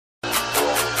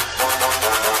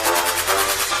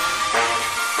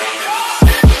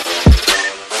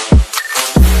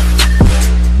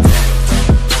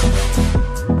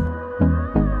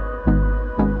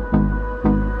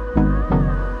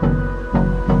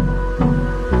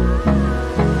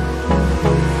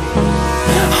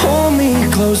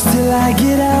close till I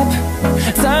get up.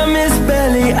 Time is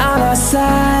barely on our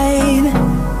side.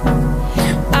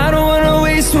 I don't wanna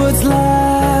waste what's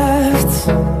left.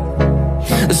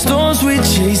 The storms we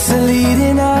chase are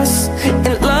leading us,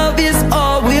 and love is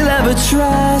all we'll ever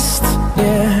trust.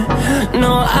 Yeah,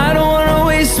 no, I don't wanna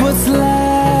waste what's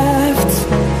left.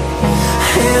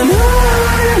 And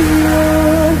on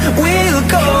we'll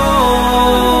go,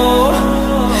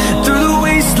 through the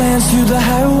wastelands, through the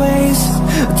highways,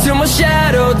 till my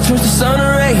shadow turns to sun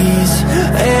rays.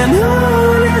 And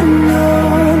on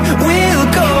we'll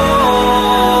go,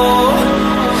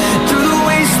 through the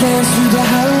wastelands, through the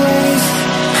highways,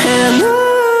 and on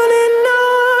we'll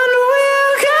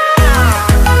go.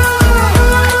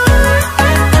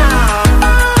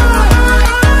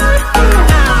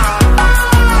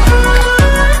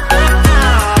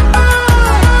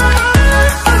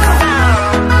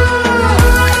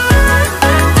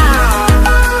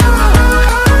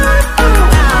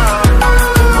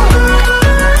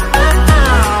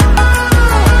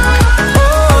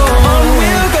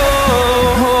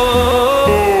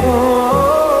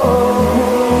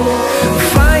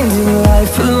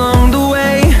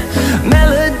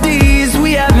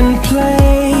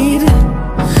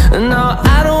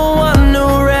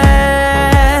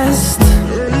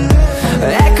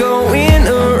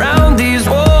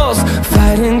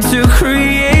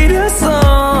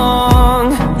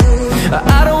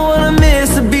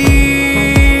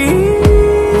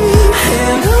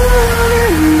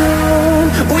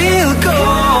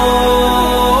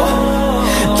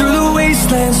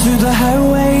 Through the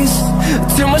highways,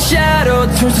 till my shadow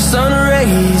turns to sun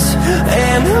rays.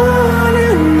 And on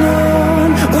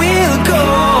we'll go,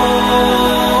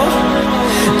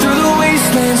 through the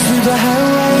wastelands, through the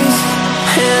highways,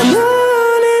 and on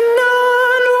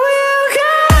we'll go.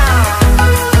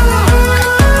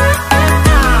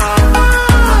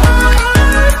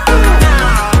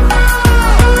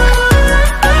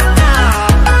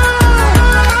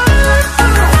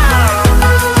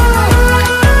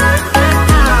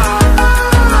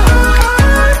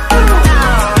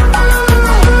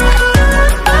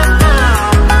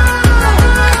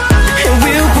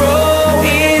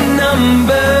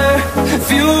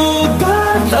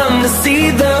 See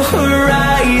the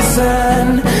horizon,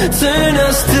 turn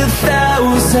us to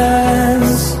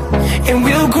thousands, and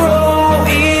we'll grow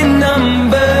in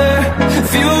number,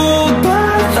 fueled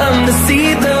by them to see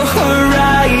the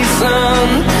horizon,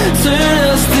 turn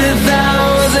us to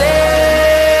thousands.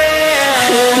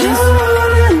 And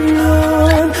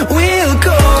on we'll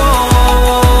go,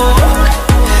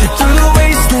 through the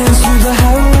wastelands, through the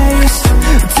highways,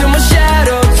 till my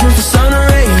shadow turns to sun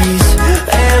rays.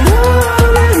 And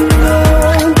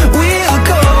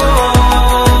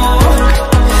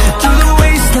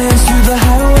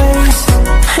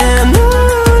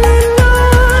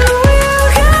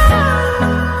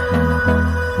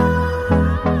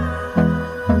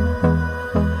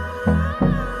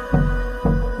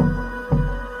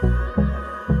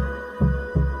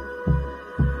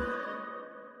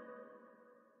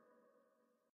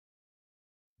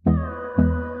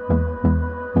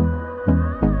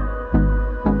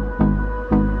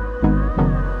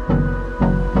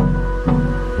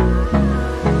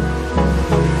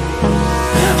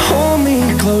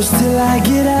close till I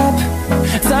get up.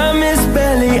 Time is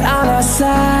barely on our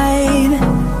side.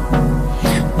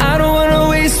 I don't wanna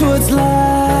waste what's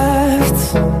left.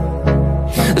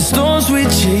 The storms we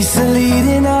chase are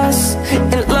leading us,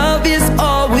 and love is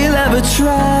all we'll ever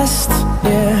trust.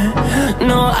 Yeah,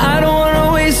 no, I don't wanna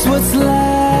waste what's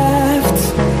left.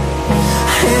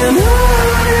 And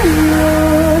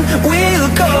on we'll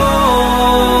go,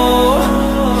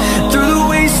 through the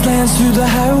wastelands, through the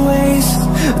highways,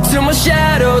 till my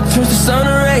shadow turns to sun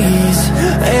rays.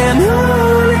 And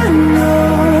on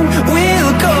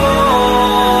we'll go,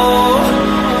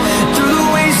 through the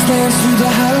wastelands, through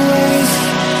the highways,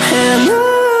 and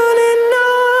on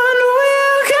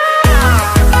we'll go.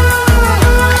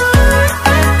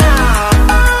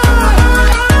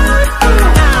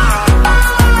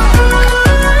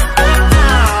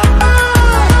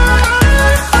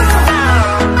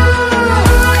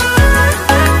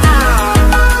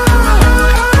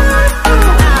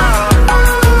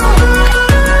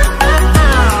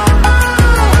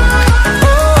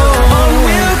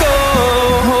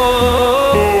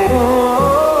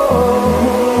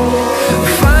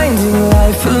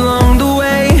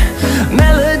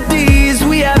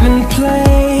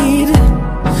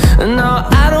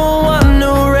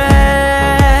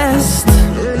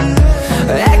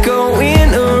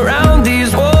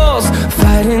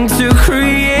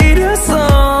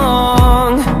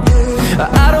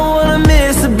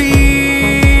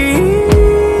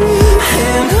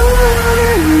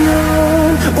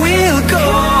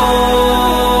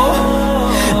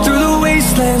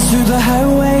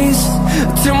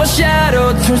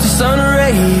 shadow turns to sun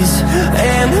rays.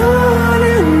 And on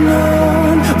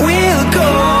we'll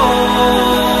go,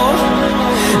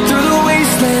 through the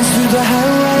wastelands, through the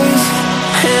highways.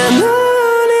 And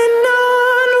on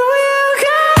we'll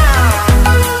go.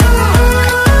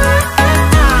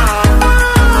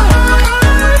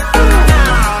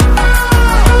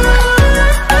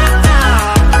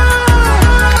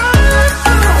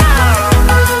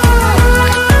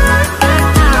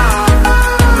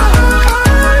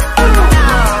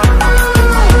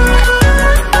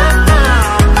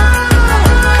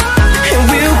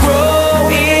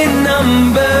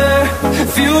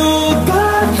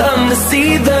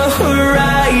 See the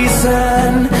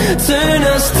horizon, turn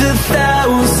us to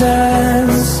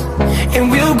thousands, and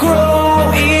we'll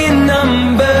grow in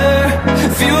number,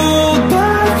 fueled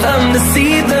by them. To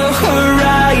see the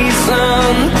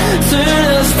horizon, turn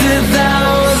us to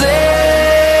thousands,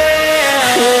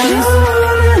 and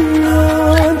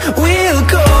on we'll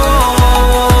go,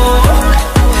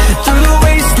 through the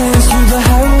wastelands, through the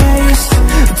highways,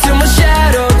 till my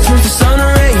shadow turns to sun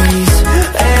rays.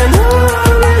 And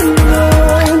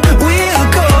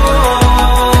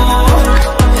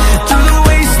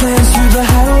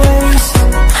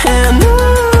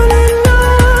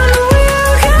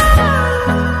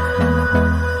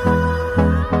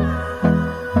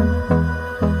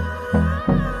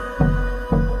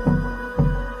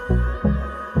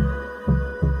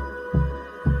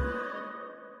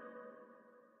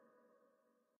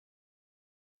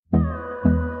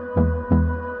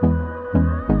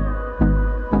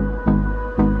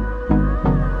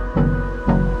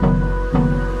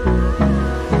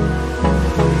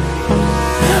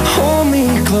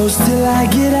close till I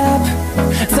get up.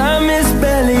 Time is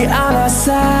barely on our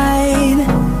side.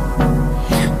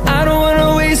 I don't wanna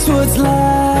waste what's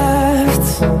left.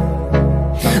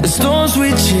 The storms we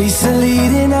chase are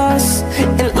leading us,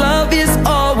 and love is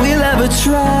all we'll ever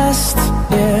trust.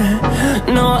 Yeah,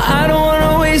 no, I don't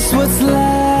wanna waste what's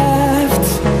left.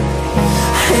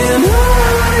 And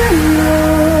on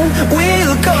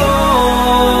we'll go,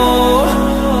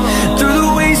 through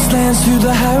the wastelands, through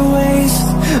the highways,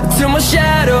 till my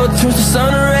shadow turns to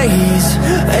sun rays.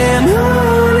 And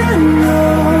on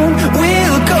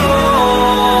we'll go,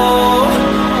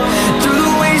 through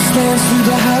the wastelands, through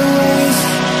the highways.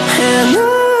 And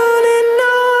on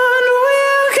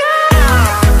we'll go.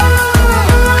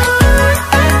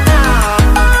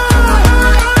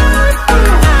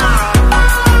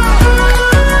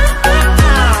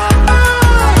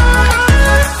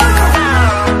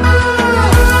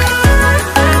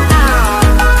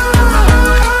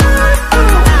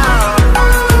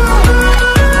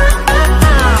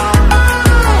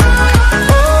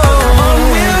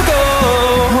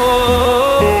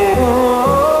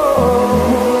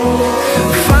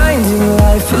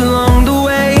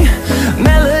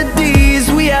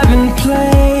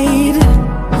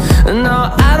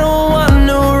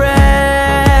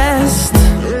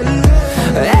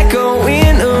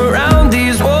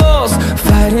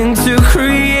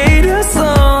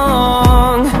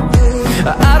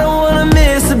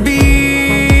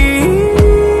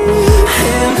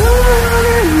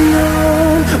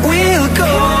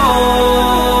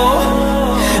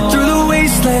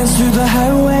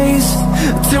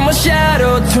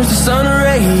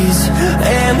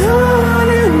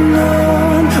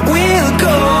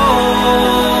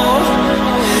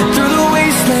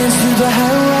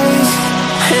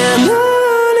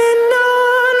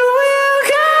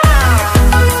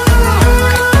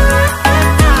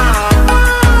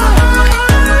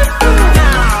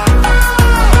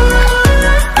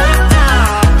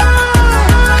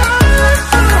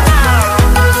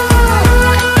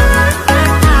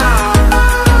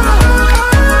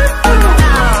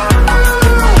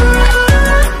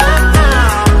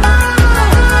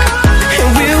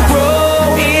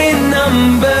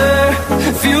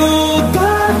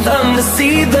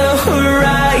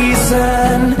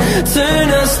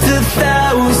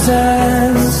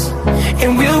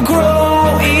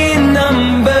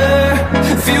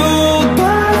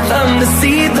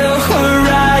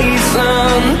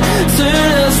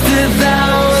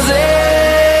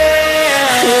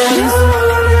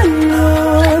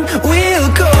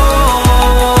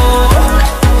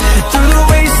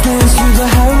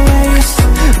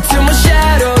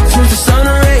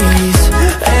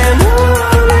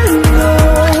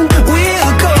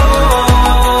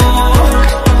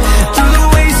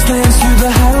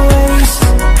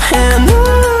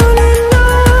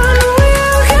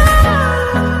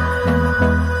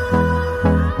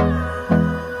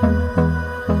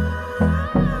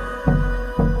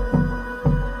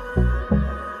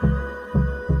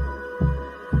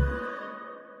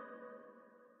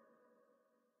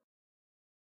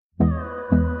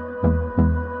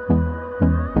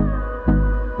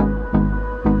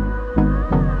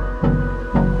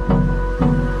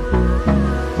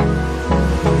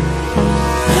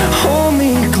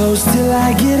 close till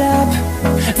I get up.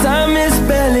 Time is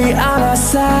barely on our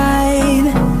side.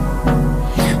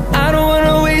 I don't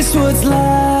wanna waste what's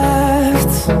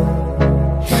left.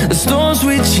 The storms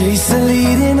we chase are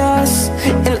leading us,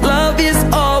 and love is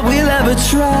all we'll ever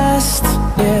trust.